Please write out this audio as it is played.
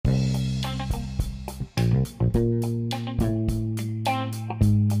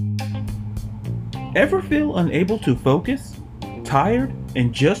Ever feel unable to focus, tired,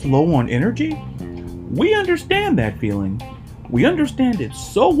 and just low on energy? We understand that feeling. We understand it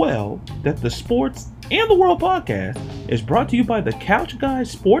so well that the Sports and the World podcast is brought to you by the Couch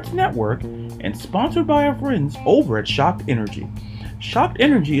Guys Sports Network and sponsored by our friends over at Shocked Energy. Shocked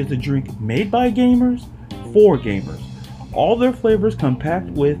Energy is a drink made by gamers for gamers. All their flavors come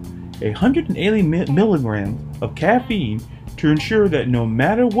packed with 180 milligrams of caffeine to ensure that no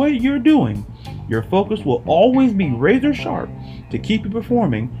matter what you're doing, your focus will always be razor sharp to keep you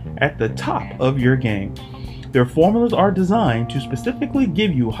performing at the top of your game. Their formulas are designed to specifically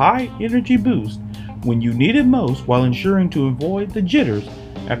give you high energy boost when you need it most while ensuring to avoid the jitters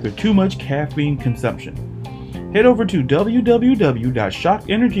after too much caffeine consumption. Head over to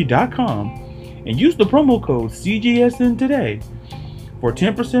www.shockedenergy.com and use the promo code CGSN today for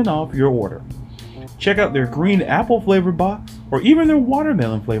 10% off your order. Check out their green apple flavored box or even their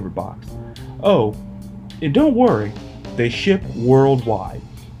watermelon flavored box. Oh, and don't worry, they ship worldwide.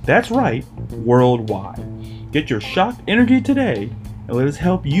 That's right, worldwide. Get your Shocked Energy today and let us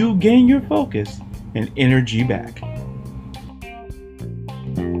help you gain your focus and energy back.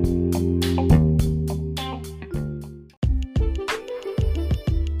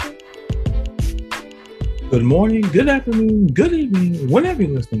 Good morning, good afternoon, good evening, whenever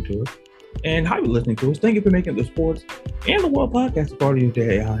you're listening to us, and how you're listening to us. Thank you for making the Sports and the World podcast a part of your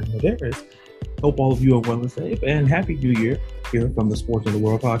day. I know there is. Hope all of you are well and safe, and happy New Year here from the Sports and the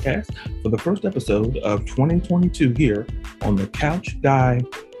World podcast for the first episode of 2022 here on the Couch Guy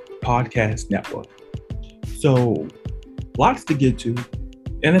Podcast Network. So, lots to get to.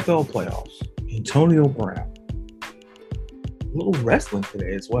 NFL playoffs, Antonio Brown, a little wrestling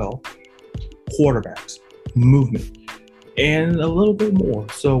today as well, quarterbacks, movement, and a little bit more.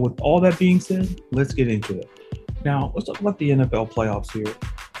 So with all that being said, let's get into it. Now, let's talk about the NFL playoffs here.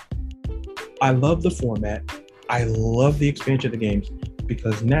 I love the format. I love the expansion of the games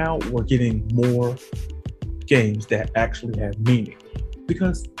because now we're getting more games that actually have meaning.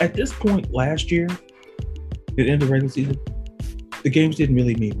 Because at this point last year, at the end of the regular season, the games didn't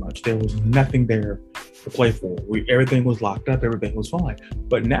really mean much. There was nothing there to play for. Everything was locked up. Everything was fine.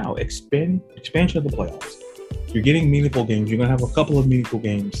 But now, expansion of the playoffs. You're getting meaningful games. You're going to have a couple of meaningful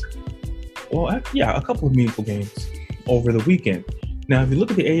games. Well, yeah, a couple of meaningful games over the weekend. Now, if you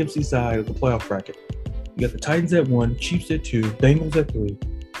look at the AFC side of the playoff bracket, you got the Titans at 1, Chiefs at 2, Bengals at 3,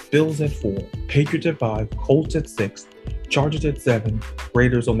 Bills at 4, Patriots at 5, Colts at 6, Chargers at 7,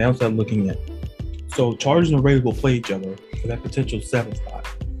 Raiders on the outside looking in. So Chargers and Raiders will play each other for that potential 7th spot.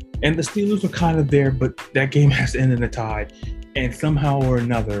 And the Steelers are kind of there, but that game has to end in a tie. And somehow or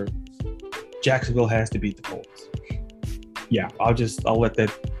another, Jacksonville has to beat the Colts. Yeah, I'll let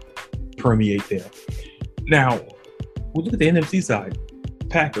that permeate there. Now, we look at the NFC side.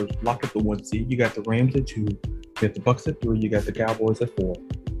 Packers lock up the 1 seed. You got the Rams at 2. You got the Bucks at 3. You got the Cowboys at 4.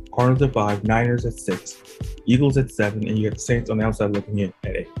 Cardinals at 5. Niners at 6. Eagles at 7. And you got the Saints on the outside looking in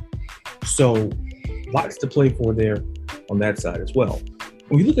at 8. So, lots to play for there on that side as well.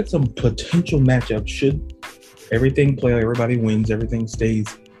 When you look at some potential matchups, should everything play like everybody wins, everything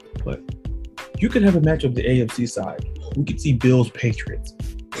stays put, you could have a matchup of the AFC side. We could see Bills-Patriots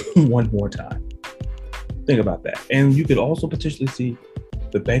one more time. Think about that. And you could also potentially see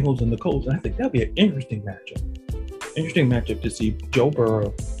the Bengals and the Colts. And I think that'd be an interesting matchup. Interesting matchup to see Joe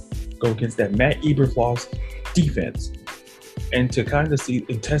Burrow go against that Matt Eberflus defense and to kind of see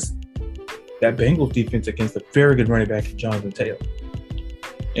and test that Bengals defense against a very good running back, Jonathan Taylor.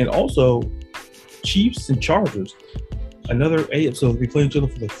 And also, Chiefs and Chargers, another AFC, so we play each other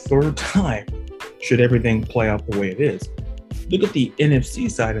for the 3rd time, should everything play out the way it is. Look at the NFC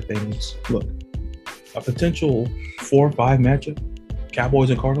side of things. Look, a potential 4 or 5 matchup, Cowboys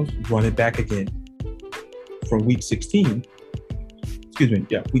and Cardinals, run it back again from week 17.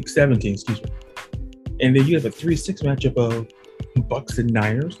 And then you have a 3-6 matchup of Bucks and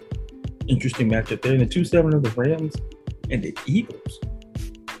Niners. Interesting matchup there. And the 2-7 of the Rams and the Eagles.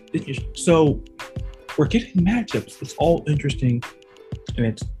 So we're getting matchups. It's all interesting and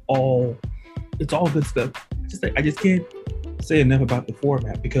it's all good stuff. I just can't say enough about the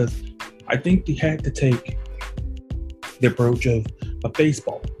format because I think they had to take the approach of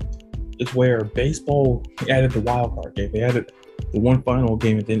baseball. It's where baseball added the wild card game. They added the one final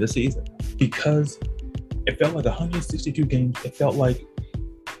game at the end of the season because it felt like 162 games. It felt like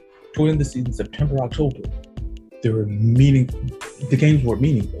toward the season, September, October, the games were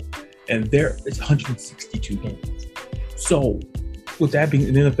meaningful. And there it's 162 games. So with that being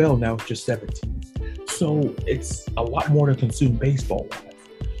in the NFL now, it's just 17. So it's a lot more to consume baseball-wise.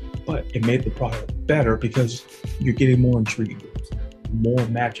 but it made the product better because you're getting more intriguing games, more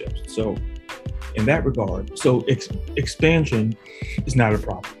matchups. So in that regard, expansion is not a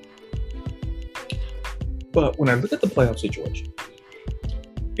problem. But when I look at the playoff situation,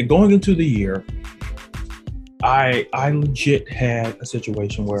 and going into the year, I legit had a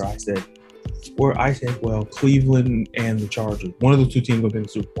situation where I said, well, Cleveland and the Chargers, one of the two teams will be in the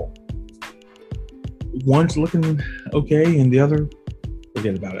Super Bowl. One's looking okay, and the other,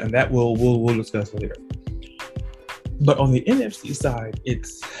 forget about it. And that we'll discuss later. But on the NFC side,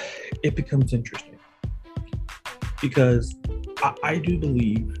 it becomes interesting because I do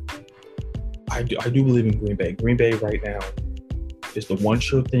believe in Green Bay. Green Bay right now is the one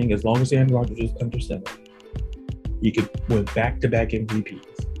sure thing. As long as Aaron Rodgers is under center, you could win back-to-back MVPs.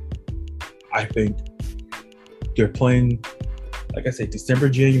 I think they're playing, like I said, December,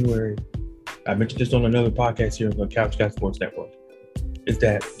 January. I mentioned this on another podcast here on the Couch Guy Sports Network. Is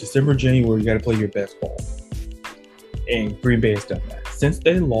that December, January, you got to play your best ball. And Green Bay has done that. Since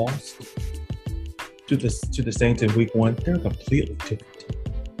they lost to the Saints in week 1, they're a completely different team.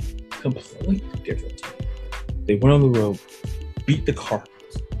 Completely different team. They went on the road, beat the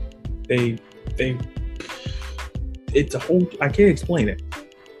Cardinals. It's a whole, I can't explain it.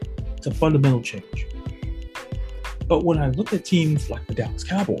 It's a fundamental change. But when I look at teams like the Dallas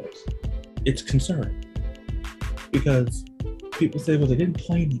Cowboys, it's concerning because people say, well, they didn't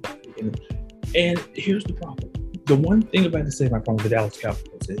play anybody. And here's the problem. The one thing about to say my problem with the Dallas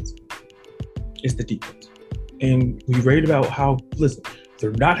Cowboys is the defense. And we read about how, listen,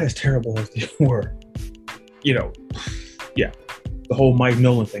 they're not as terrible as they were. The whole Mike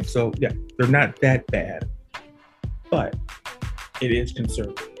Nolan thing. So, they're not that bad. But it is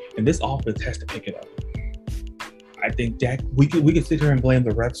concerning. And this offense has to pick it up. I think Dak, we could sit here and blame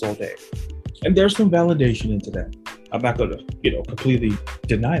the refs all day. And there's some validation into that. I'm not going to, completely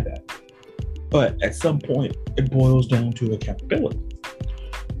deny that. But at some point, it boils down to accountability.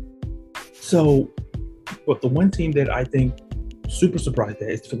 So, but the one team that I think super surprised at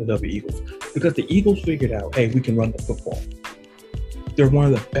is the Philadelphia Eagles. Because the Eagles figured out, hey, we can run the football. They're one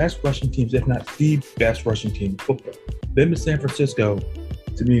of the best rushing teams, if not the best rushing team in football. Them in San Francisco,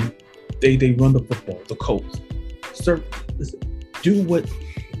 to me, they run the football, the Colts. Sir, listen,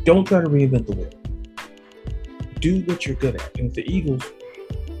 don't try to reinvent the wheel. Do what you're good at. And with the Eagles,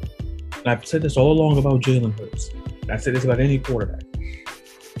 and I've said this all along about Jalen Hurts, and I said this about any quarterback.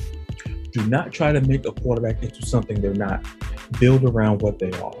 Do not try to make a quarterback into something they're not. Build around what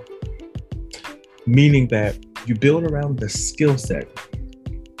they are. Meaning that you build around the skill set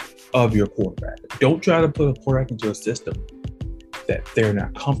of your quarterback. Don't try to put a quarterback into a system that they're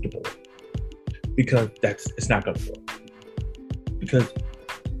not comfortable with, because it's not going to work.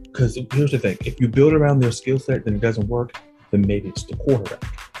 Because here's the thing: if you build around their skill set, then it doesn't work. Then maybe it's the quarterback.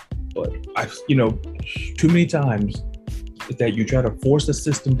 But I've too many times is that you try to force a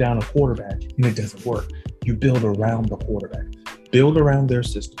system down a quarterback and it doesn't work. You build around the quarterback, build around their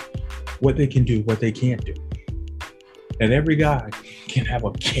system, what they can do, what they can't do. And every guy can have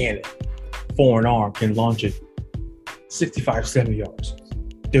a cannon, foreign arm, can launch it 65, 70 yards.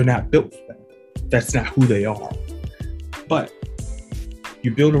 They're not built for that. That's not who they are. But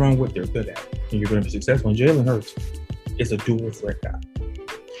you build around what they're good at, and you're going to be successful. And Jalen Hurts is a dual threat guy.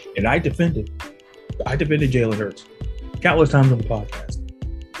 And I defended Jalen Hurts countless times on the podcast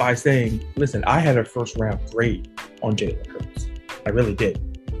by saying, listen, I had a first round grade on Jalen Hurts. I really did.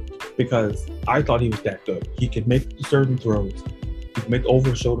 Because I thought he was that good. He could make certain throws. He can make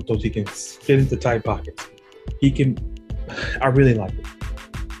over-shoulder throws. He can fit into tight pockets. I really liked it.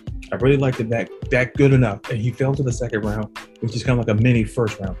 I really liked it that good enough. And he fell to the second round, which is kind of like a mini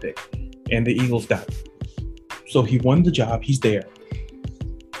first round pick. And the Eagles got it. So he won the job. He's there.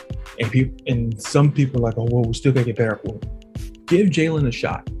 And some people are like, oh, well, we still got to get better. Well, give Jalen a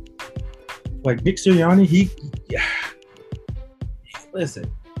shot. Like Nick Sirianni,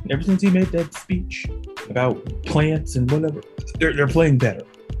 listen, ever since he made that speech about plants and whatever, they're playing better.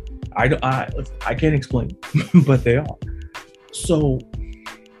 I can't explain, but they are. So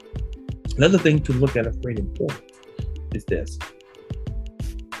another thing to look at of great importance is this.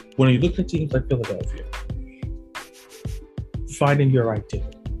 When you look at teams like Philadelphia, finding your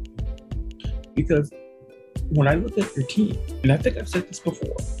identity. Because when I look at your team, and I think I've said this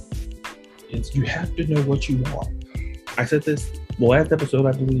before, is you have to know what you are. I said this the last episode,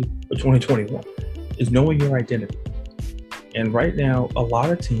 I believe, of 2021, is knowing your identity. And right now, a lot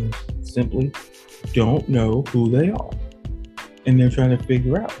of teams simply don't know who they are. And they're trying to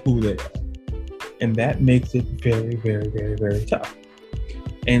figure out who they are. And that makes it very, very, very, very tough.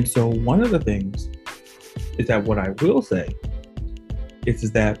 And so one of the things is that what I will say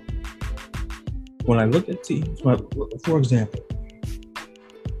is that When I look at teams, for example,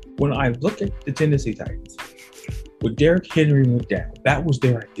 when I look at the Tennessee Titans, when Derrick Henry went down, that was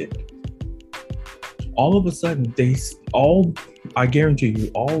their identity. All of a sudden, I guarantee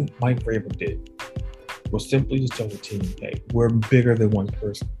you, all Mike Vrabel did was simply just tell the team, hey, we're bigger than one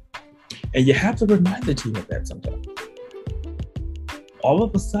person. And you have to remind the team of that sometimes. All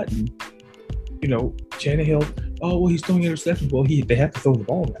of a sudden, Tannehill, oh, well, he's throwing interceptions. Well, they have to throw the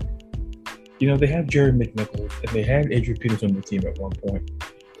ball back. They have Jerry McNichols, and they had Adrian Peterson on the team at one point.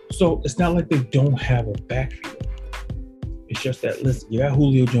 So it's not like they don't have a backfield. It's just that, listen, you got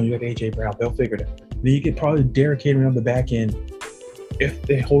Julio Jones, you got A.J. Brown, they'll figure it out. Then you get probably Derrick Henry on the back end if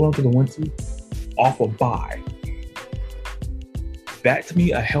they hold on to the 1 seed off a bye. That, to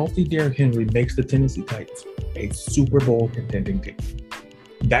me, a healthy Derrick Henry makes the Tennessee Titans a Super Bowl contending team.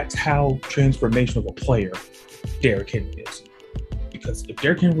 That's how transformational of a player Derrick Henry is. Because if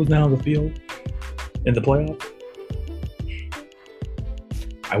Derrick Henry was not on the field in the playoffs,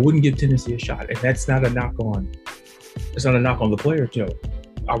 I wouldn't give Tennessee a shot. And that's not a knock on. It's not a knock on the players.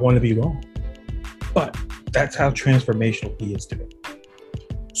 I want to be wrong, but that's how transformational he is to me.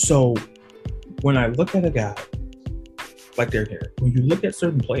 So when I look at a guy like Derrick Henry, when you look at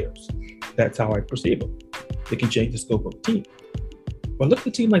certain players, that's how I perceive them. They can change the scope of the team. But look at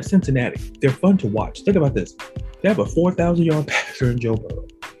a team like Cincinnati. They're fun to watch. Think about this. They have a 4,000-yard passer in Joe Burrow.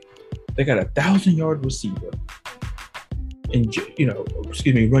 They got a 1,000-yard receiver in,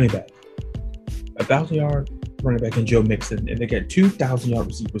 running back. A 1,000-yard running back in Joe Mixon, and they got 2,000-yard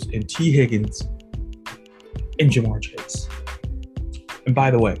receivers in T. Higgins and Jamar Chase. And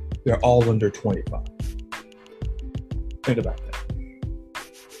by the way, they're all under 25. Think about that.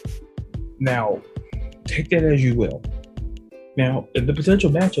 Now, take that as you will. Now, in the potential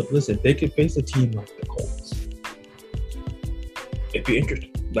matchup, listen, they could face a team like the Colts. It'd be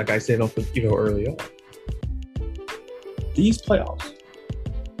interesting. Like I said early on. These playoffs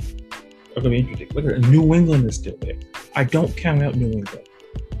are going to be interesting. Look at it. New England is still there. I don't count out New England.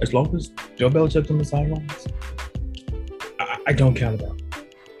 As long as Joe Belichick's on the sidelines, I don't count it out.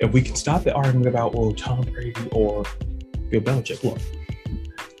 If we can stop the argument about, Tom Brady or Bill Belichick, look,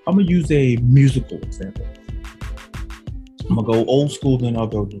 I'm going to use a musical example. I'm going to go old school, then I'll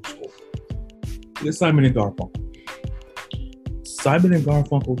go new school. It's Simon and Garfunkel. Simon and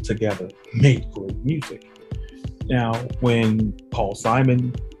Garfunkel together made great music. Now, when Paul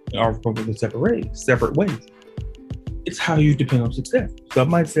Simon and Garfunkel were separate ways, it's how you depend on success. Some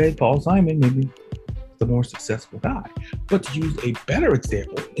might say Paul Simon maybe the more successful guy. But to use a better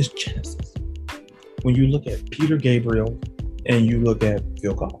example is Genesis. When you look at Peter Gabriel and you look at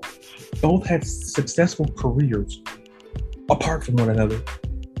Phil Collins, both had successful careers apart from one another,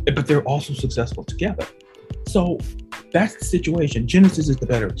 but they're also successful together. So that's the situation. Genesis is the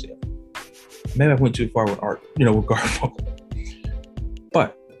better example. Maybe I went too far with art, with Garfunkel.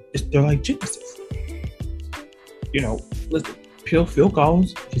 But they're like Genesis. Listen, Phil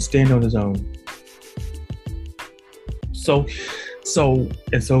Collins can stand on his own. So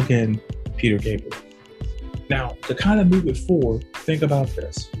can Peter Gabriel. Now, to kind of move it forward, think about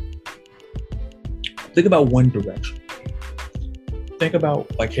this. Think about One Direction. Think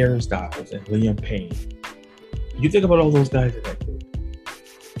about like Harry Styles and Liam Payne. You think about all those guys in that group.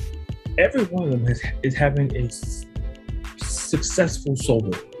 Every one of them is having a successful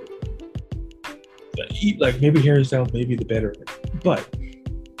solo. Like maybe Harry Styles may be the better. But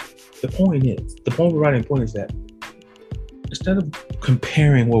the point is that instead of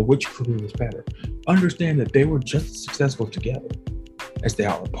comparing, which career is better, understand that they were just as successful together as they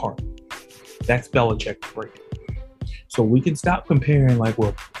are apart. That's Belichick and Brady. So we can stop comparing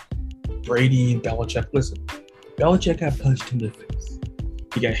Brady and Belichick. Listen, Belichick got punched in the face.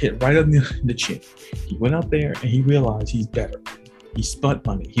 He got hit right on the chin. He went out there and he realized he's better. He spent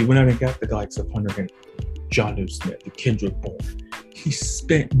money. He went out and got the likes of Hunter Henry, Jonnu Smith, the Kendrick Bourne. He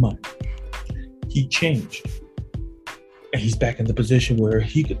spent money. He changed. And he's back in the position where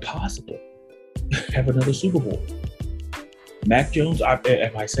he could possibly have another Super Bowl. Mac Jones,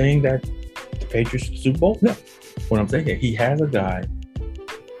 am I saying that the Patriots Super Bowl? No. What I'm saying is he has a guy,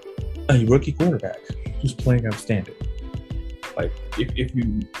 a rookie quarterback, who's playing outstanding. Like, if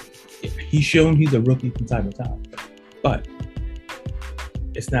he's shown he's a rookie from time to time. But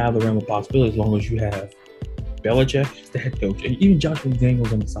it's not out of the realm of possibility as long as you have Belichick as the head coach, and even Josh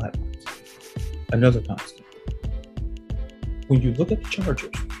McDaniels on the sidelines. Another constant. When you look at the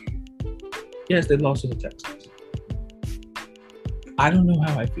Chargers, yes, they lost to the Texans. I don't know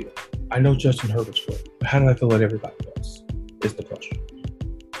how I feel. I know Justin Herbert's great, but how do I feel about everybody else is the question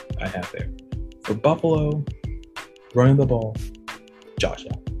I have there. For Buffalo, running the ball, Josh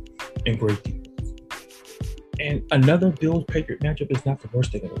Allen, and great defense. And another Bills Patriot matchup is not the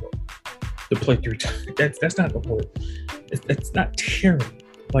worst thing in the world to play 3 times. That's not the word. That's not terrible.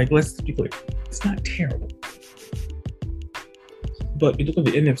 Like, let's be clear, it's not terrible. But you look at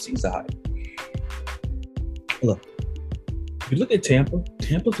the NFC side. Look, if you look at Tampa,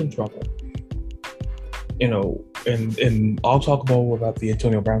 Tampa's in trouble. You know, and I'll talk about the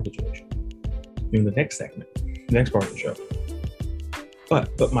Antonio Brown situation in the next segment, the next part of the show.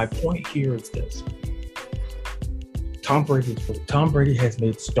 But my point here is this. Tom Brady has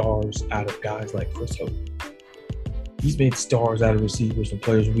made stars out of guys like Chris Hope. He's made stars out of receivers and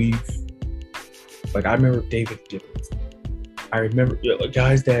players I remember David Gibbons. I remember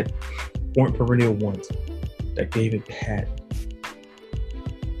guys that weren't perennial ones, that David had.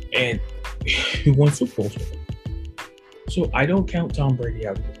 And he won Super Bowls with him. So I don't count Tom Brady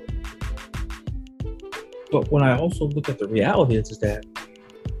out of it. But when I also look at the reality is that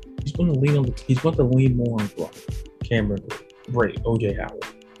he's going to lean more on Gronk, Cameron Brate, OJ Howard,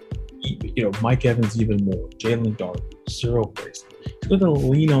 Mike Evans even more, Jalen Darby, Cyril Grayson. He's going to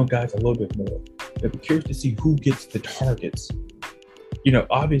lean on guys a little bit more. I'd be curious to see who gets the targets.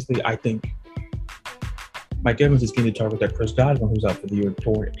 Obviously, I think Mike Evans is getting the target that Chris Godwin, who's out for the year,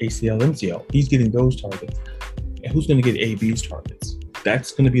 tore ACL, MCL. He's getting those targets. And who's going to get AB's targets?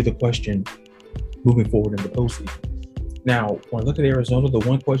 That's going to be the question moving forward in the postseason. Now, when I look at Arizona, the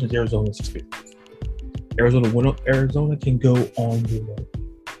one question is Arizona's experience. Arizona can go on the road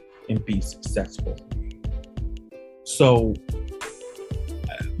and be successful. So,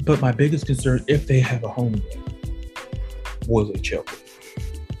 but my biggest concern, if they have a home game, will they choke?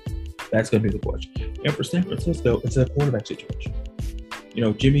 That's going to be the question. And for San Francisco, it's a quarterback situation.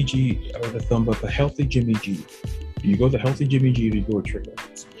 Jimmy G, or the thumb up, a healthy Jimmy G. Do you go the healthy Jimmy G or do you go with Trey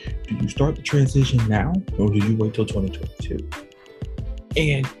Lance? Do you start the transition now or do you wait till 2022?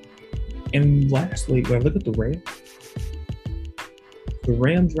 And lastly, when I look at the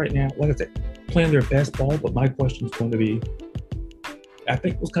Rams right now, like I said, playing their best ball, but my question is going to be, I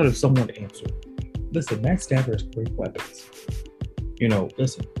think it was kind of somewhat answered. Listen, Matt Stafford has great weapons.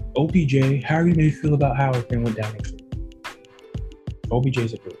 Listen, OBJ, however you may feel about how everything went down next week,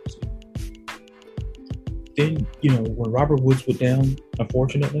 OBJ's a great receiver. Then, when Robert Woods went down,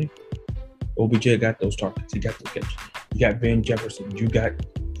 unfortunately, OBJ got those targets. He got those catches. You got Van Jefferson. You got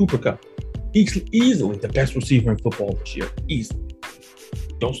Cooper Kupp. Easily the best receiver in football this year. Easily.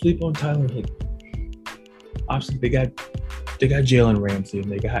 Don't sleep on Tyler Higbee. Obviously, they got Jalen Ramsey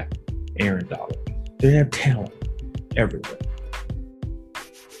and they got Aaron Donald. They have talent everywhere.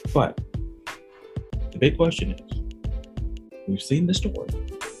 But the big question is, we've seen the story.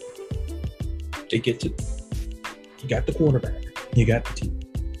 You got the quarterback. You got the team.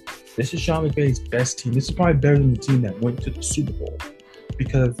 This is Sean McVay's best team. This is probably better than the team that went to the Super Bowl.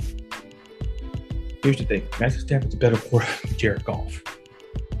 Because here's the thing. Matthew Stafford's a better quarterback than Jared Goff.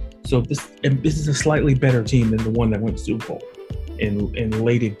 So this is a slightly better team than the one that went to the Super Bowl and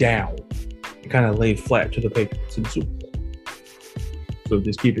laid it down and kind of laid flat to the Patriots in the Super Bowl. So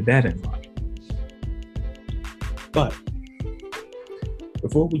just keeping that in mind. But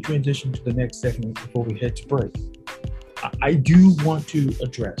before we transition to the next segment, before we head to break, I do want to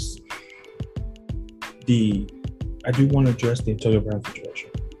address the Antonio Brown situation.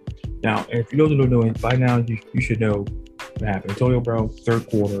 Now, if you don't know, by now you should know what happened. Antonio Brown, third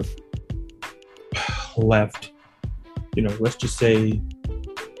quarter, left, let's just say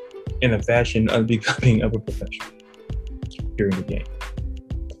in a fashion unbecoming of a professional during the game.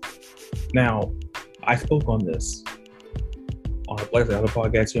 Now, I spoke on this on a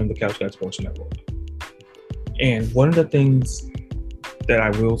podcast here on the Couch Guy Sports Network. And one of the things that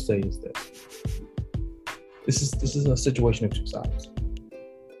I will say is this is a situation of two sides.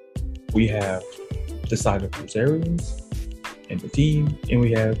 We have the side of Bruce Arians and the team, and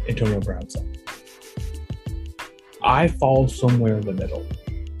we have Antonio Brown's side. I fall somewhere in the middle,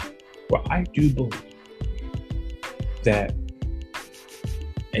 where I do believe that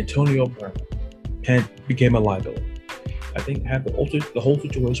Antonio Brown became a liability. I think the whole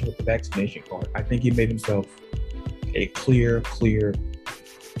situation with the vaccination card, I think he made himself in a clear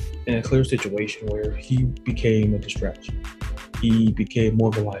situation where he became a distraction. He became more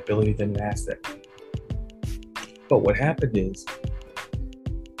of a liability than an asset. But what happened is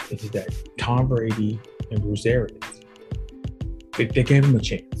that Tom Brady and Bruce Arians, they gave him a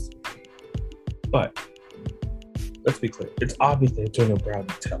chance. But let's be clear, it's obvious that Antonio Brown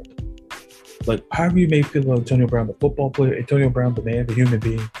needs help. Like, however you may feel about Antonio Brown, the football player, Antonio Brown, the man, the human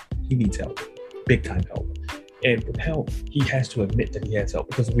being, he needs help. Big time help. And with help, he has to admit that he has help,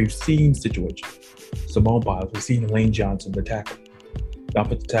 because we've seen situations. Simone Biles, we've seen Lane Johnson, the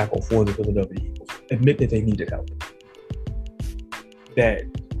offensive tackle for the Philadelphia Eagles, admit that they needed help, that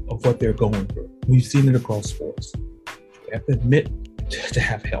of what they're going through. We've seen it across sports. They have to admit to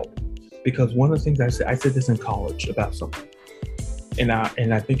have help, because one of the things I said this in college about something, and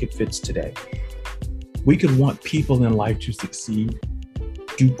I think it fits today. We could want people in life to succeed,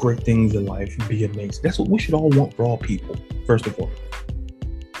 do great things in life, and be amazing. That's what we should all want for all people, first and foremost.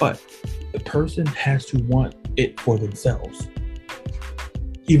 But the person has to want it for themselves,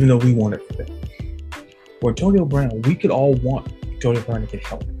 even though we want it for them. For Antonio Brown, we could all want Antonio Brown to get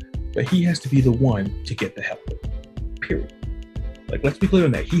help, but he has to be the one to get the help. Period. Like, let's be clear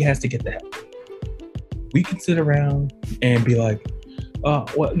on that. He has to get the help. We can sit around and be like,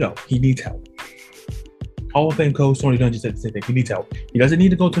 well, no, he needs help. Hall of Fame coach Tony Dungy said the same thing. He needs help. He doesn't need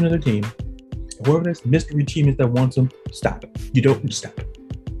to go to another team. Whoever this mystery team is that wants him, stop it. You don't stop it.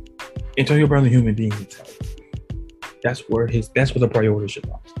 Antonio Brown, the human being, needs help. That's where the priority should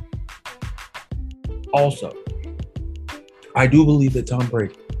lie. Also, I do believe that Tom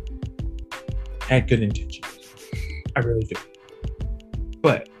Brady had good intentions. I really do.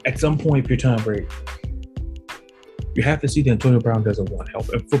 But at some point, if you're Tom Brady, you have to see that Antonio Brown doesn't want help,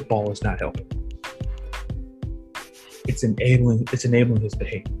 and football is not helping. It's enabling his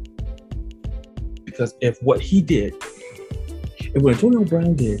behavior. Because if what Antonio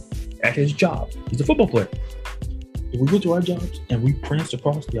Brown did at his job, he's a football player. If we go to our jobs and we prance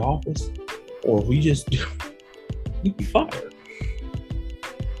across the office, or we'd be fired.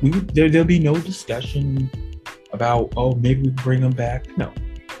 There'll be no discussion about, maybe we bring him back. No,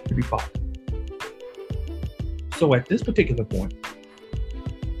 we'd be fired. So at this particular point,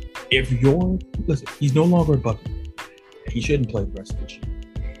 listen, he's no longer a Buccaneer. He shouldn't play the rest of this year.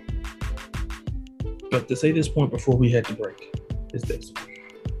 But to say this point before we head to break is this.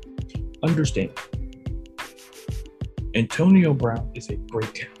 Understand, Antonio Brown is a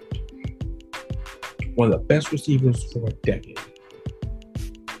great talent. One of the best receivers for a decade.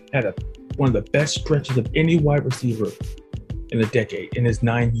 Had one of the best stretches of any wide receiver in a decade in his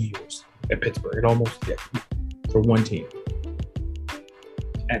 9 years at Pittsburgh. It almost did for one team.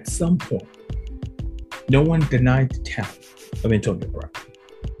 At some point, no one denied the talent of Antonio Brown.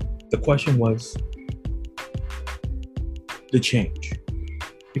 The question was the change.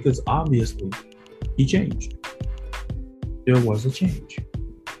 Because obviously, he changed. There was a change.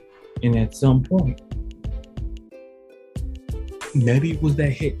 And at some point, maybe it was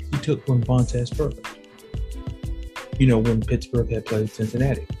that hit he took from Vontaze Burfict. When Pittsburgh had played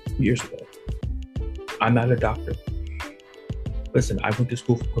Cincinnati years ago. I'm not a doctor. Listen, I went to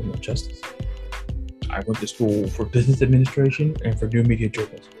school for criminal justice. I went to school for business administration and for new media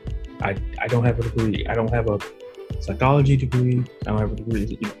journalism. I don't have a degree. I don't have a psychology degree. I don't have a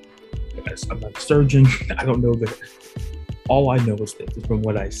degree. I'm not a surgeon. I don't know that. All I know is this, from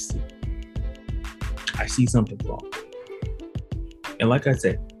what I see. I see something wrong. And like I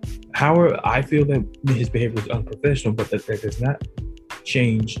said, I feel that his behavior is unprofessional, but that does not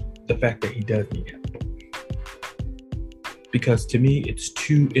change the fact that he does need help. Because to me, it's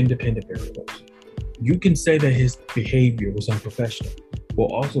two independent variables. You can say that his behavior was unprofessional, while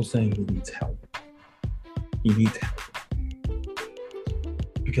also saying he needs help. He needs help.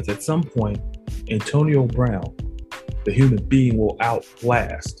 Because at some point, Antonio Brown, the human being, will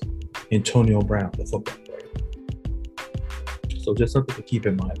outlast Antonio Brown, the football player. So just something to keep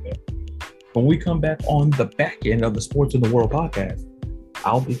in mind there. When we come back on the back end of the Sports in the World podcast,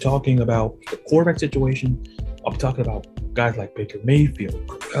 I'll be talking about the quarterback situation. I'll be talking about guys like Baker Mayfield,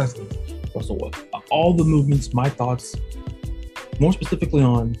 Kirk Cousins, Russell Wilson, all the movements, my thoughts, more specifically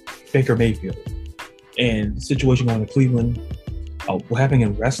on Baker Mayfield and the situation going in Cleveland, what happened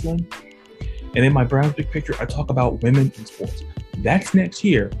in wrestling. And in my Browns Big Picture, I talk about women in sports. That's next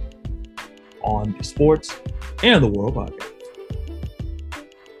year on the Sports and the World podcast.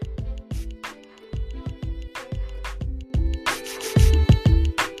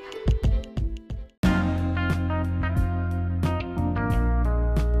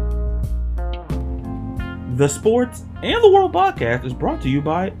 The Sports and the World podcast is brought to you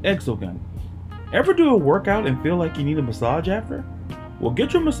by Exogun. Ever do a workout and feel like you need a massage after? Well,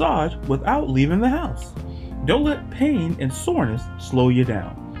 get your massage without leaving the house. Don't let pain and soreness slow you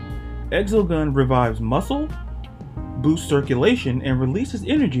down. Exogun revives muscle, boosts circulation, and releases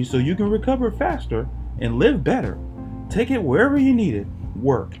energy so you can recover faster and live better. Take it wherever you need it.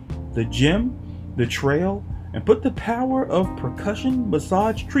 Work, the gym, the trail, and put the power of percussion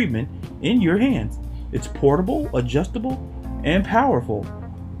massage treatment in your hands. It's portable, adjustable, and powerful.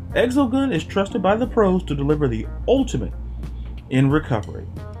 Exogun is trusted by the pros to deliver the ultimate in recovery.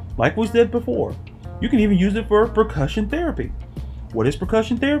 Like we said before, you can even use it for percussion therapy. What is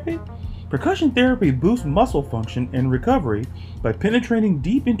percussion therapy? Percussion therapy boosts muscle function and recovery by penetrating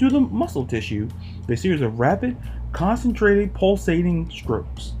deep into the muscle tissue with a series of rapid, concentrated, pulsating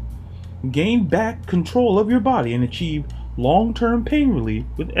strokes. Gain back control of your body and achieve long-term pain relief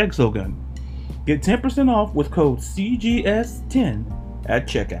with Exogun. Get 10% off with code CGS10 at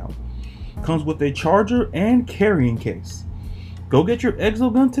checkout. Comes with a charger and carrying case. Go get your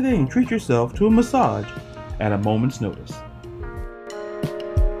Exogun today and treat yourself to a massage at a moment's notice.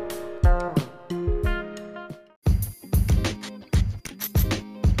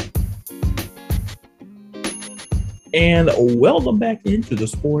 And welcome back into the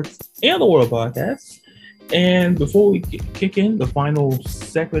Sports and the World podcast. And before we kick in the final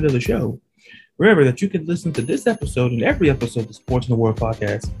segment of the show, remember that you can listen to this episode and every episode of the Sports and the World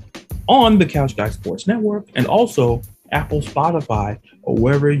podcast on the Couch Guy Sports Network and also Apple, Spotify, or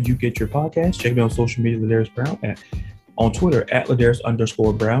wherever you get your podcasts. Check me on social media, Ladarius Brown, on Twitter at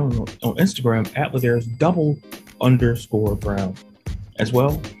Ladarius_Brown, on Instagram at Ladarius_Brown as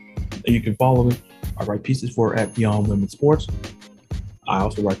well. And you can follow me. I write pieces for at Beyond Women's Sports. I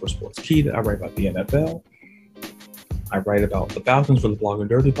also write for Sports Key. I write about the NFL. I write about the Falcons for the Blog and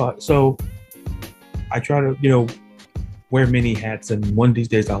Dirty Pot. So I try to, wear many hats, and one of these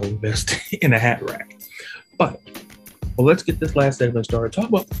days I'll invest in a hat rack. But let's get this last segment started. Talk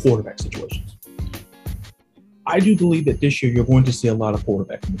about the quarterback situations. I do believe that this year you're going to see a lot of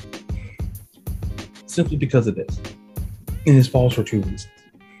quarterback movement, simply because of this. And this falls for two reasons.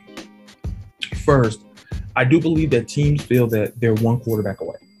 First, I do believe that teams feel that they're one quarterback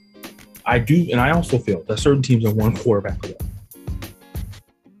away. I do, and I also feel that certain teams are one quarterback away.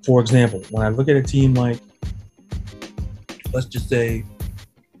 For example, when I look at a team like, let's just say,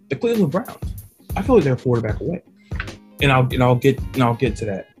 the Cleveland Browns, I feel like they're a quarterback away, and I'll get to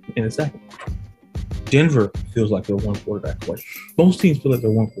that in a second. Denver feels like they're one quarterback away. Most teams feel like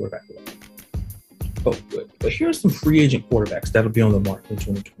they're one quarterback away. But here's some free agent quarterbacks that'll be on the market in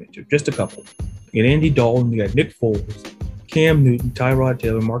 2022. Just a couple. You got Andy Dalton, you got Nick Foles, Cam Newton, Tyrod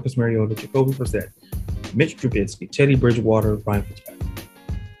Taylor, Marcus Mariota, Jacoby Brissett, Mitch Trubisky, Teddy Bridgewater, Ryan Fitzpatrick.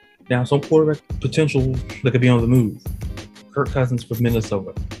 Now, some quarterback potential that could be on the move. Kirk Cousins for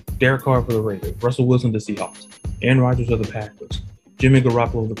Minnesota, Derek Carr for the Raiders, Russell Wilson the Seahawks, Aaron Rodgers of the Packers, Jimmy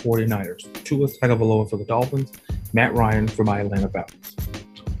Garoppolo of the 49ers, Tua Tagovailoa for the Dolphins, Matt Ryan for my Atlanta Falcons.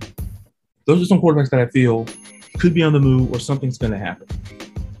 Those are some quarterbacks that I feel could be on the move or something's going to happen.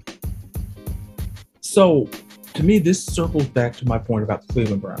 So, to me, this circles back to my point about the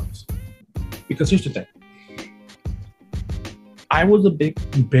Cleveland Browns. Because here's the thing. I was a big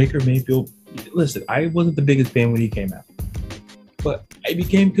Baker Mayfield. Listen, I wasn't the biggest fan when he came out. But I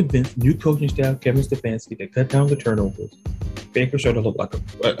became convinced, new coaching staff, Kevin Stefanski, they cut down the turnovers. Baker started to look like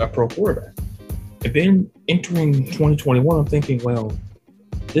a pro quarterback. And then entering 2021, I'm thinking, well,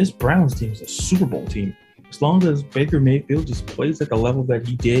 this Browns team is a Super Bowl team. As long as Baker Mayfield just plays at the level that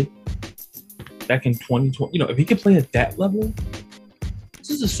he did back in 2020, if he can play at that level, this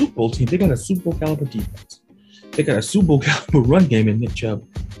is a Super Bowl team. They got a Super Bowl caliber defense. They got a Super Bowl caliber run game in Nick Chubb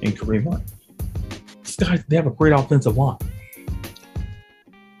and Kareem Hunt. These guys, they have a great offensive line.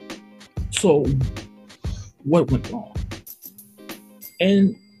 So, what went wrong?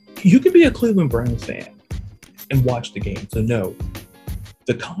 And you can be a Cleveland Browns fan and watch the game to know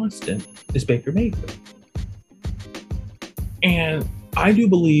the constant is Baker Mayfield. And I do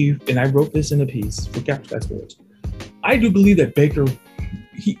believe, and I wrote this in a piece for Couch Guy Sports, I do believe that Baker,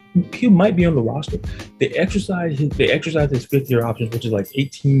 he might be on the roster. They exercise his fifth-year options, which is like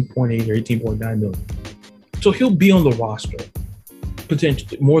 18.8 or 18.9 million. So he'll be on the roster,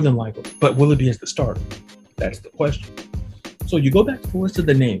 potentially, more than likely. But will it be as the starter? That's the question. So you go back to the list of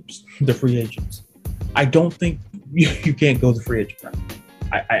the names, the free agents. I don't think you can't go the free agent route.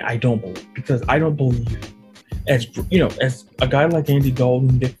 I don't believe, because I don't believe as a guy like Andy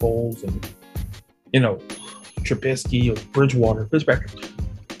Dalton, Nick Foles, and Trubisky or Bridgewater, Fitzpatrick,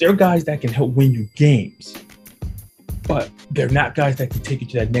 they're guys that can help win you games, but they're not guys that can take you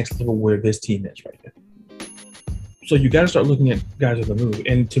to that next level where this team is right now. So you got to start looking at guys on the move.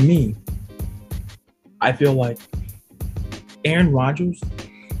 And to me, I feel like Aaron Rodgers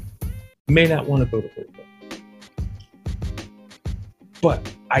may not want to go to Cleveland.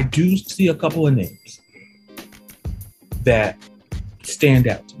 But I do see a couple of names that stand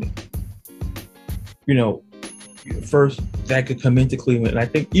out to me. First, that could come into Cleveland, and I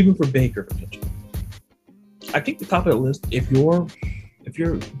think even for Baker potentially. I think the top of the list, if you're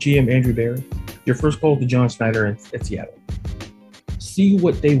GM Andrew Berry, your first call to John Schneider at Seattle. See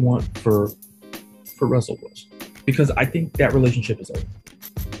what they want for Russell Wilson, because I think that relationship is over.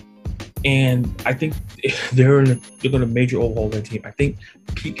 And I think they're going to major overhaul their team. I think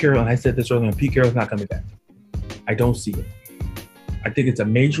Pete Carroll, and I said this earlier, Pete Carroll's not coming back. I don't see it. I think it's a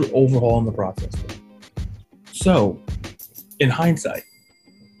major overhaul in the process. So, in hindsight,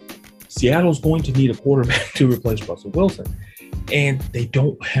 Seattle's going to need a quarterback to replace Russell Wilson, and they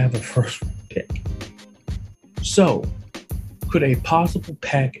don't have a first-round pick. So, could a possible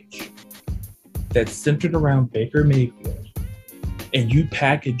package that's centered around Baker Mayfield, and you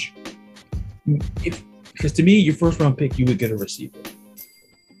package, because to me, your first-round pick, you would get a receiver.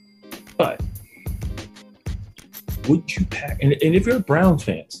 But would you pack? And if you're Browns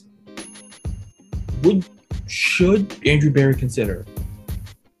fans, should Andrew Berry consider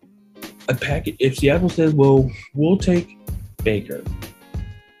a package? If Seattle says, "Well, we'll take Baker,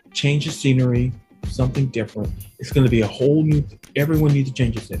 change the scenery, something different," it's going to be a whole new. Everyone needs to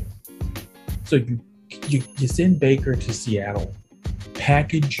change the scenery. So you send Baker to Seattle,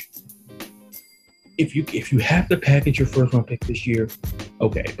 package. If you have to package your first round pick this year,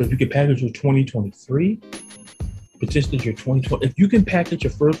 okay. But if you can package your 2023. Potentially your 2020. If you can package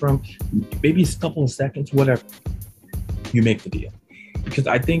your first round, maybe a couple of seconds, whatever, you make the deal. Because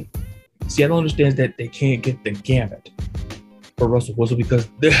I think Seattle understands that they can't get the gamut for Russell Wilson because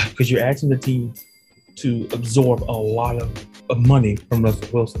you're asking the team to absorb a lot of money from Russell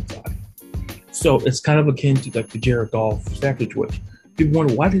Wilson's side. So it's kind of akin to like the Jared Goff situation. People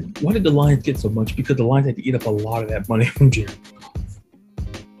wonder why did the Lions get so much? Because the Lions had to eat up a lot of that money from Jared Goff.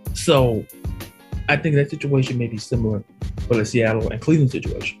 So I think that situation may be similar for the Seattle and Cleveland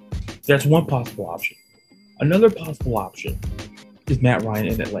situation. That's one possible option. Another possible option is Matt Ryan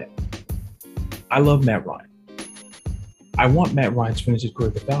in Atlanta. I love Matt Ryan. I want Matt Ryan to finish his career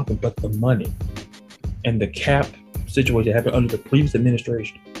at the Falcons, but the money and the cap situation that happened under the previous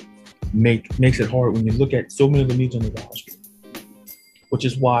administration makes it hard when you look at so many of the needs on the roster. Which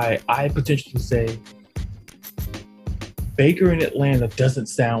is why I potentially say Baker in Atlanta doesn't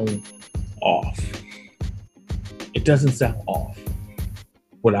sound off. It doesn't sound off.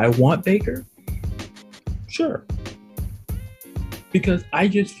 Would I want Baker? Sure. Because I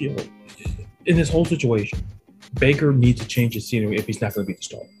just feel in this whole situation, Baker needs to change his scenery if he's not going to be the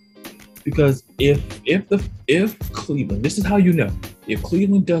starter. Because if Cleveland, this is how you know, if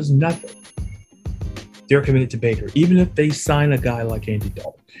Cleveland does nothing, they're committed to Baker. Even if they sign a guy like Andy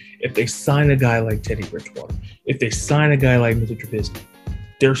Dalton, if they sign a guy like Teddy Bridgewater, if they sign a guy like Mitchell Trubisky,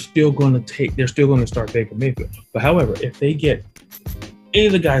 they're still going to start Baker Mayfield. But however, if they get any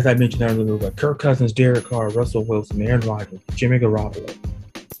of the guys I mentioned earlier, like Kirk Cousins, Derek Carr, Russell Wilson, Aaron Rodgers, Jimmy Garoppolo,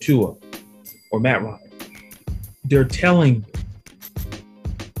 Tua, or Matt Ryan, they're telling you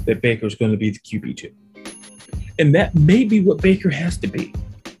that Baker's going to be the QB2. And that may be what Baker has to be.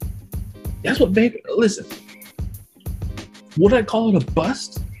 That's what Baker, listen, would I call it a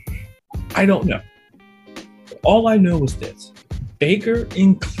bust? I don't know. All I know is this. Baker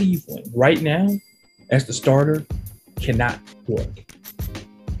in Cleveland right now as the starter cannot work.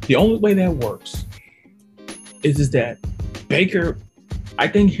 The only way that works is that Baker, I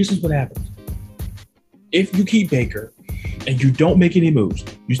think here's what happens. If you keep Baker and you don't make any moves,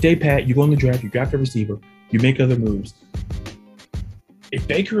 you stay pat, you go in the draft, you draft a receiver, you make other moves. If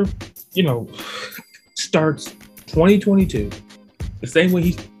Baker, starts 2022 the same way,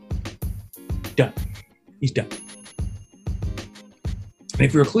 he's done. He's done. And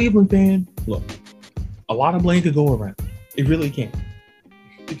if you're a Cleveland fan, look, a lot of blame could go around. It really can.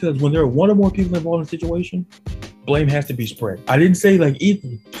 Because when there are one or more people involved in a situation, blame has to be spread. I didn't say like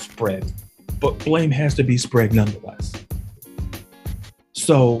equal spread, but blame has to be spread nonetheless.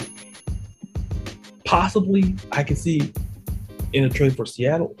 So possibly I can see in a trade for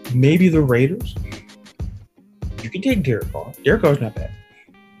Seattle, maybe the Raiders. You can take Derek Carr. Derek Carr's not bad.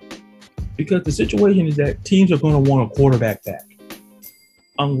 Because the situation is that teams are going to want a quarterback back.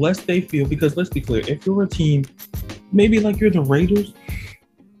 Unless they feel, because let's be clear, if you're a team, maybe like you're the Raiders,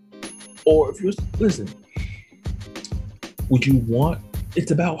 or if you're, listen, would you want,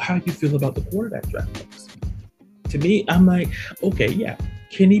 it's about how you feel about the quarterback draft picks. To me, I'm like, okay, yeah,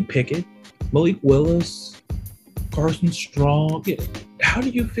 Kenny Pickett, Malik Willis, Carson Strong, how do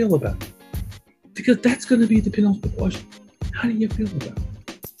you feel about it? Because that's going to be the penultimate question. How do you feel about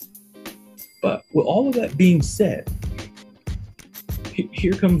it? But with all of that being said,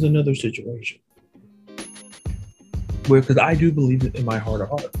 here comes another situation where, because I do believe in my heart of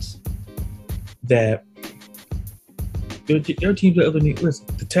hearts that there are teams that other need. Listen,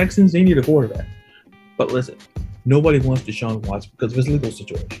 the Texans, they need a quarterback, but listen, nobody wants Deshaun Watson because of his legal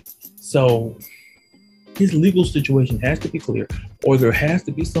situation. So his legal situation has to be clear, or there has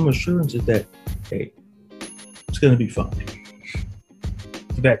to be some assurances that, hey, it's going to be fine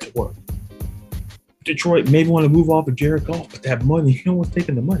for that to work. Detroit maybe want to move off of Jared Goff, but that money, no one's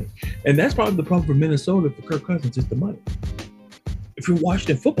taking the money. And that's probably the problem for Minnesota for Kirk Cousins is the money. If you're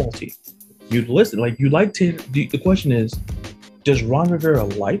Washington football team, you'd listen. Like you like to. The question is, does Ron Rivera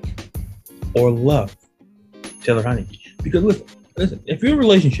like or love Taylor Heinicke? Because listen. If you're in a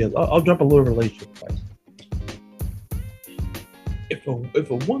relationship, I'll drop a little relationship advice. If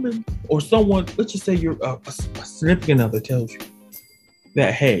a woman or someone, let's just say you're a significant other, tells you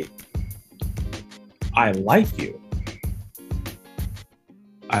that, hey, I like you,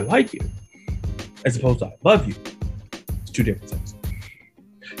 as opposed to I love you, it's two different things.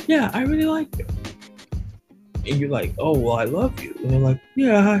 Yeah, I really like you. And you're like, oh, well, I love you. And they're like,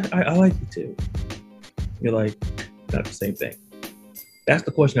 yeah, I like you too. You're like, not the same thing. That's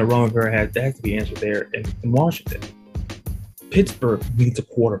the question that Ron Rivera has. That has to be answered there in Washington. Pittsburgh needs a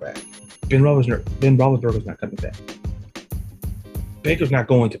quarterback. Ben Roethlisberger's not coming back. Baker's not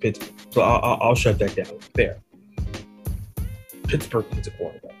going to Pittsburgh. So I'll shut that down there. Pittsburgh needs a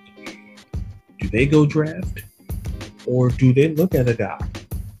quarterback. Do they go draft? Or do they look at a guy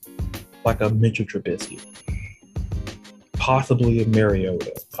like a Mitchell Trubisky? Possibly a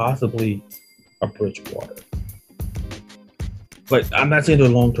Mariota. Possibly a Bridgewater. But I'm not saying they're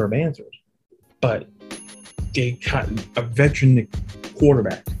long-term answers. But they got a veteran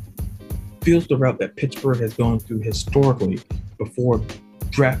quarterback. Feels the route that Pittsburgh has gone through historically before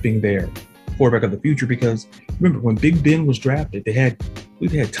drafting their quarterback of the future. Because remember, when Big Ben was drafted, they had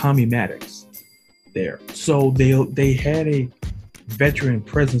Tommy Maddox there. So they had a veteran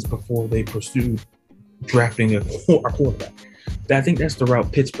presence before they pursued drafting a quarterback. I think that's the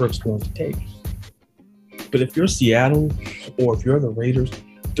route Pittsburgh's going to take. But if you're Seattle or if you're the Raiders,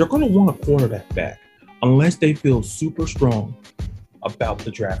 they're going to want a quarterback back unless they feel super strong about the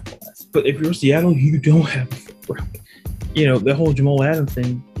draft class. But if you're Seattle, you don't have, the whole Jamal Adams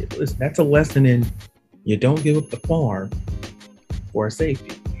thing. Listen, that's a lesson in you don't give up the farm for a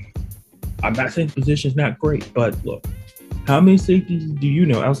safety. I'm not saying the position's not great, but look, how many safeties do you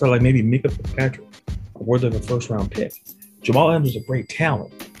know outside like maybe Minkah Fitzpatrick, worth of a first-round pick? Jamal Adams is a great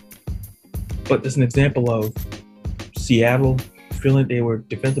talent, but this is an example of Seattle feeling they were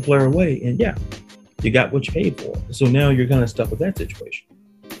defensive player away, and yeah, you got what you paid for. So now you're kind of stuck with that situation.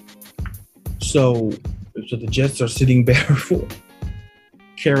 So the Jets are sitting bare for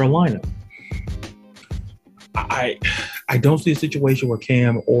Carolina. I don't see a situation where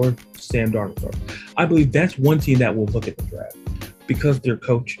Cam or Sam Darnold are. I believe that's one team that will look at the draft because their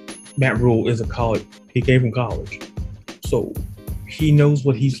coach, Matt Rule, is a college. He came from college. So he knows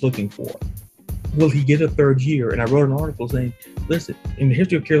what he's looking for. Will he get a third year? And I wrote an article saying, listen, in the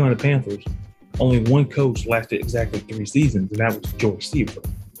history of Carolina Panthers, only one coach lasted exactly 3 seasons, and that was George Seaver.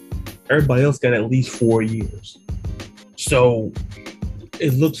 Everybody else got at least 4 years. So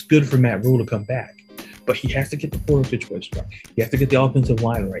it looks good for Matt Rule to come back. But he has to get the quarterback situation right. He has to get the offensive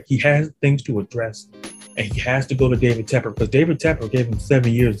line right. He has things to address, and he has to go to David Tepper because David Tepper gave him 7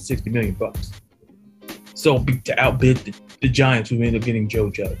 years and $60 million. So to outbid the Giants, who ended up getting Joe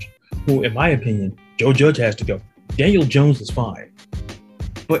Judge, who, in my opinion, Joe Judge has to go. Daniel Jones is fine,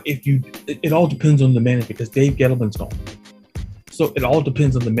 but it all depends on the management because Dave Gettleman's gone. So it all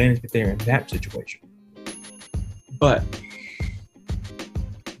depends on the management there in that situation. But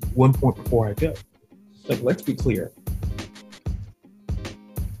one point before I go. Let's be clear.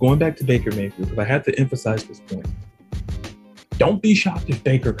 Going back to Baker Mayfield, because I have to emphasize this point. Don't be shocked if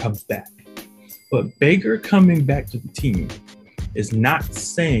Baker comes back. But Baker coming back to the team is not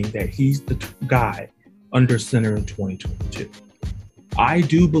saying that he's the guy under center in 2022. I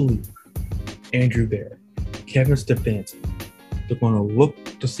do believe Andrew Barrett, Kevin Stefanski, they're going to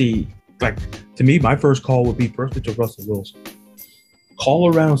look to see, to me, my first call would be first to Russell Wilson.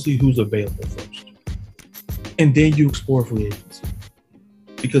 Call around and see who's available first. And then you explore free agency.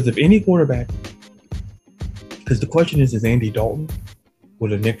 Because if any quarterback, because the question is Andy Dalton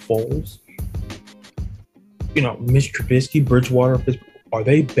with a Nick Foles, Mitch Trubisky, Bridgewater, are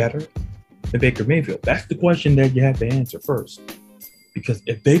they better than Baker Mayfield? That's the question that you have to answer first. Because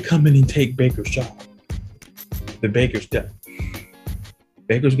if they come in and take Baker's job, then Baker's done.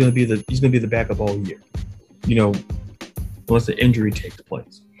 Baker's going to be he's going to be the backup all year. Unless the injury takes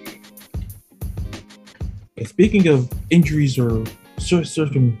place. And speaking of injuries or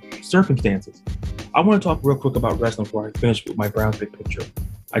circumstances, I want to talk real quick about wrestling before I finish with my Browns big picture.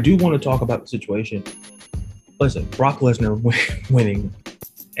 I do want to talk about the situation. Listen, Brock Lesnar winning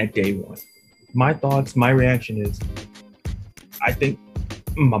at day one. My thoughts, my reaction is, I think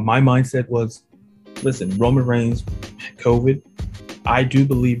my mindset was, listen, Roman Reigns, COVID. I do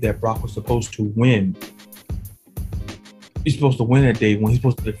believe that Brock was supposed to win. He's supposed to win at day one. He's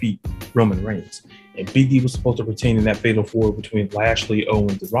supposed to defeat Roman Reigns. And Big E was supposed to retain in that fatal four between Lashley,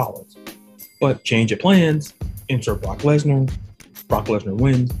 Owens, and Rollins. But change of plans, insert Brock Lesnar. Brock Lesnar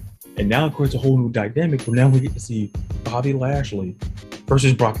wins. And now it creates a whole new dynamic where now we get to see Bobby Lashley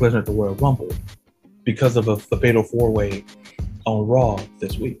versus Brock Lesnar at the Royal Rumble because of the fatal four-way on Raw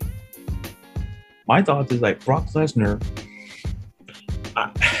this week. My thoughts is like Brock Lesnar,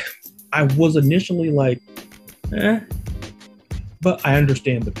 I was initially like, but I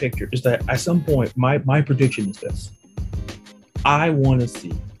understand the picture. Is that at some point, my prediction is this. I want to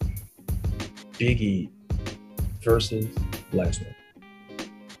see Big E versus Lesnar.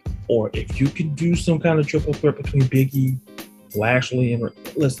 Or if you can do some kind of triple threat between Big E, Lashley, and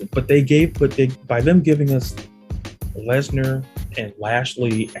listen, by them giving us Lesnar and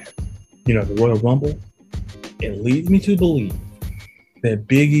Lashley at, the Royal Rumble, it leads me to believe that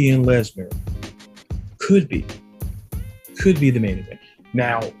Big E and Lesnar could be the main event.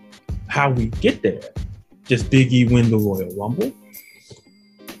 Now, how we get there, just Big E win the Royal Rumble?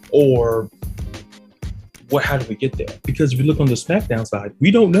 Or how do we get there? Because if you look on the SmackDown side,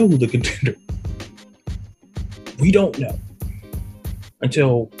 we don't know who the contender. We don't know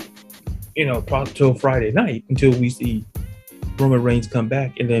until Friday night, until we see Roman Reigns come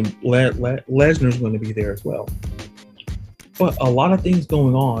back, and then Lesnar's going to be there as well. But a lot of things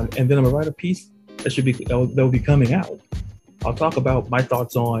going on, and then I'm gonna write a piece that will be coming out. I'll talk about my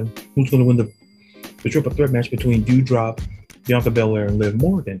thoughts on who's going to win the triple threat match between Doudrop, Bianca Belair, and Liv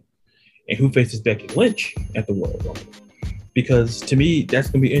Morgan, and who faces Becky Lynch at the Royal Rumble. Because to me, that's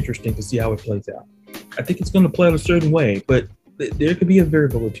going to be interesting to see how it plays out. I think it's going to play out a certain way, but there could be a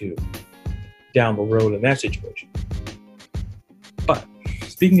variable or two down the road in that situation. But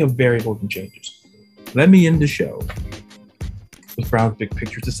speaking of variables and changes, let me end the show with Brown's Big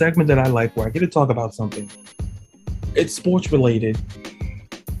Picture. It's a segment that I like where I get to talk about something. It's sports related,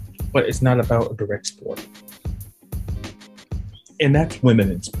 but it's not about a direct sport. And that's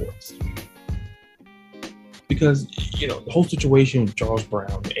women in sports. Because, the whole situation with Charles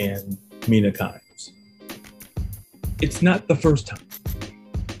Brown and Mina Kimes, it's not the first time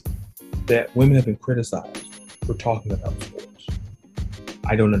that women have been criticized for talking about sports.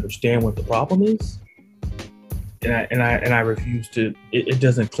 I don't understand what the problem is, and I refuse to. It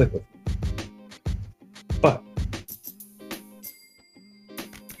doesn't click with me. But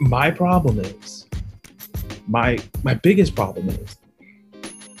my problem is, my biggest problem is,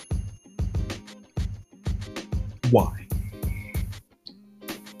 why?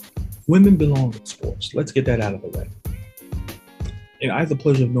 Women belong in sports. Let's get that out of the way. And I have the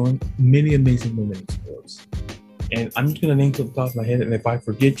pleasure of knowing many amazing women in sports. And I'm just going to name to the top of my head. And if I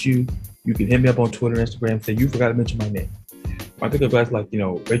forget you, you can hit me up on Twitter and Instagram and say, you forgot to mention my name. I think of guys like,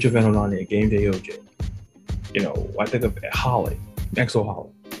 Rachel Vanonani at Game Day OJ. I think of Holly, Exo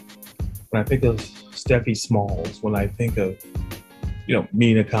Holly. When I think of Steffi Smalls, when I think of,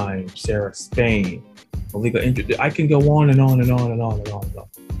 Mina Kimes, Sarah Spain, Malika Injured, I can go on and on and on and on and on and on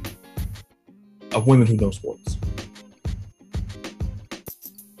of women who know sports.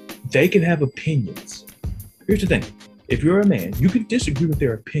 They can have opinions. Here's the thing. If you're a man, you can disagree with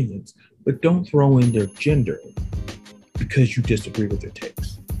their opinions, but don't throw in their gender because you disagree with their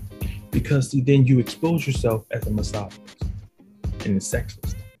takes. Because then you expose yourself as a misogynist and a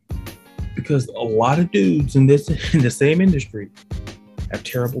sexist. Because a lot of dudes in the same industry have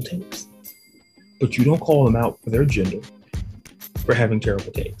terrible takes. But you don't call them out for their gender for having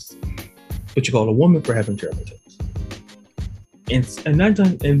terrible takes. But you call a woman for having terrible takes. And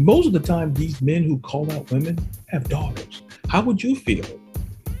most of the time, these men who call out women have daughters. How would you feel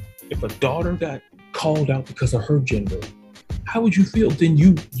if a daughter got called out because of her gender? How would you feel? Then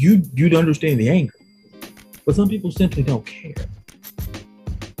you'd understand the anger. But some people simply don't care.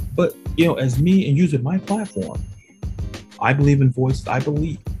 But as me and using my platform, I believe in voices. I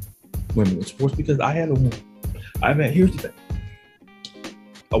believe women in sports because I had a woman. Here's the thing.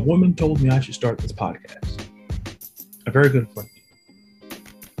 A woman told me I should start this podcast. A very good friend.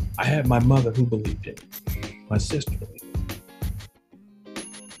 I had my mother who believed in it. My sister believed in it.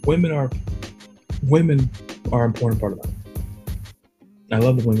 Women are an important part of my life. I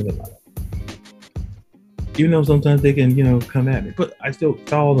love the women in my life. Even though sometimes they can, come at me. But I still,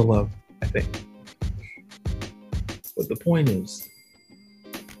 it's all the love, I think. But the point is,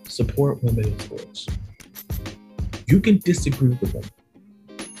 support women in sports. You can disagree with them.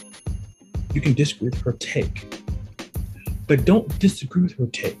 You can disagree with her take. But don't disagree with her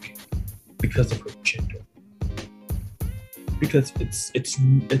take because of her gender. Because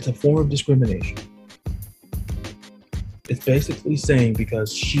it's a form of discrimination. It's basically saying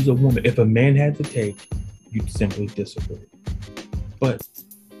because she's a woman, if a man had the take, you'd simply disagree. But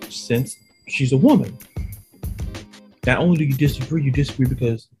since she's a woman. Not only do you disagree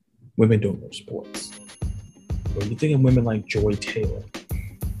because women don't know sports. When you think of women like Joy Taylor,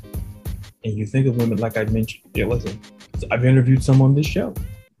 and you think of women like I mentioned, listen, I've interviewed some on this show,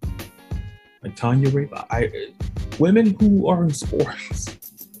 like Tanya Rape, women who are in sports.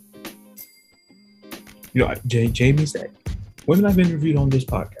 Jamie said, women I've interviewed on this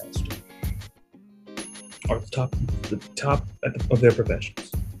podcast are the top of their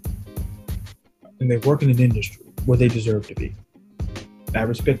professions, and they work in an industry where they deserve to be. I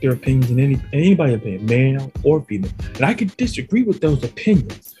respect their opinions and anybody's opinion, male or female, and I could disagree with those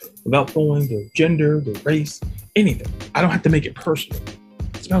opinions without throwing their gender, their race, anything. I don't have to make it personal.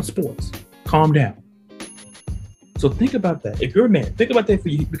 It's about sports. Calm down. So think about that. If you're a man, think about that if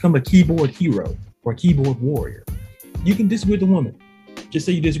you become a keyboard hero or a keyboard warrior. You can disagree with the woman. Just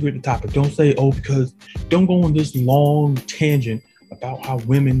say you disagree with the topic. Don't say, because don't go on this long tangent about how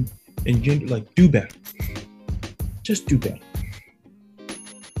women and gender, do better. Just do better.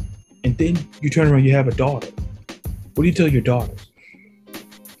 And then you turn around, you have a daughter. What do you tell your daughters?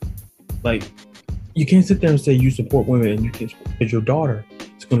 You can't sit there and say you support women and you can't, because your daughter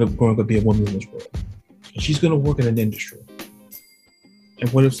is going to be a woman in this world. And she's going to work in an industry.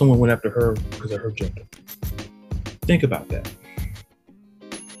 And what if someone went after her because of her gender? Think about that.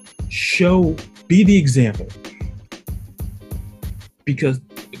 Be the example. Because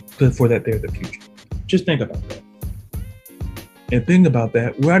for that, they're the future. Just think about that. And think about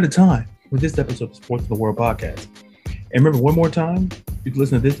that, we're out of time with this episode of Sports in the World podcast. And remember, one more time, you can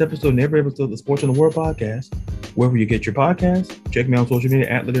listen to this episode and every episode of the Sports in the World podcast, wherever you get your podcast. Check me out on social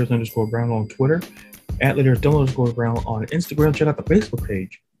media, @Ladarius_Brown on Twitter, @Ladarius_Brown on Instagram. Check out the Facebook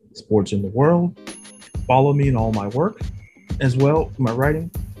page, Sports in the World. Follow me in all my work. As well, my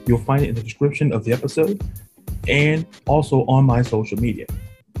writing, you'll find it in the description of the episode and also on my social media.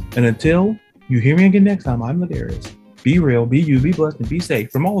 And until you hear me again next time, I'm Ladarius. Be real, be you, be blessed, and be safe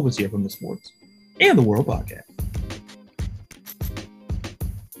from all of us here from the Sports and the World podcast.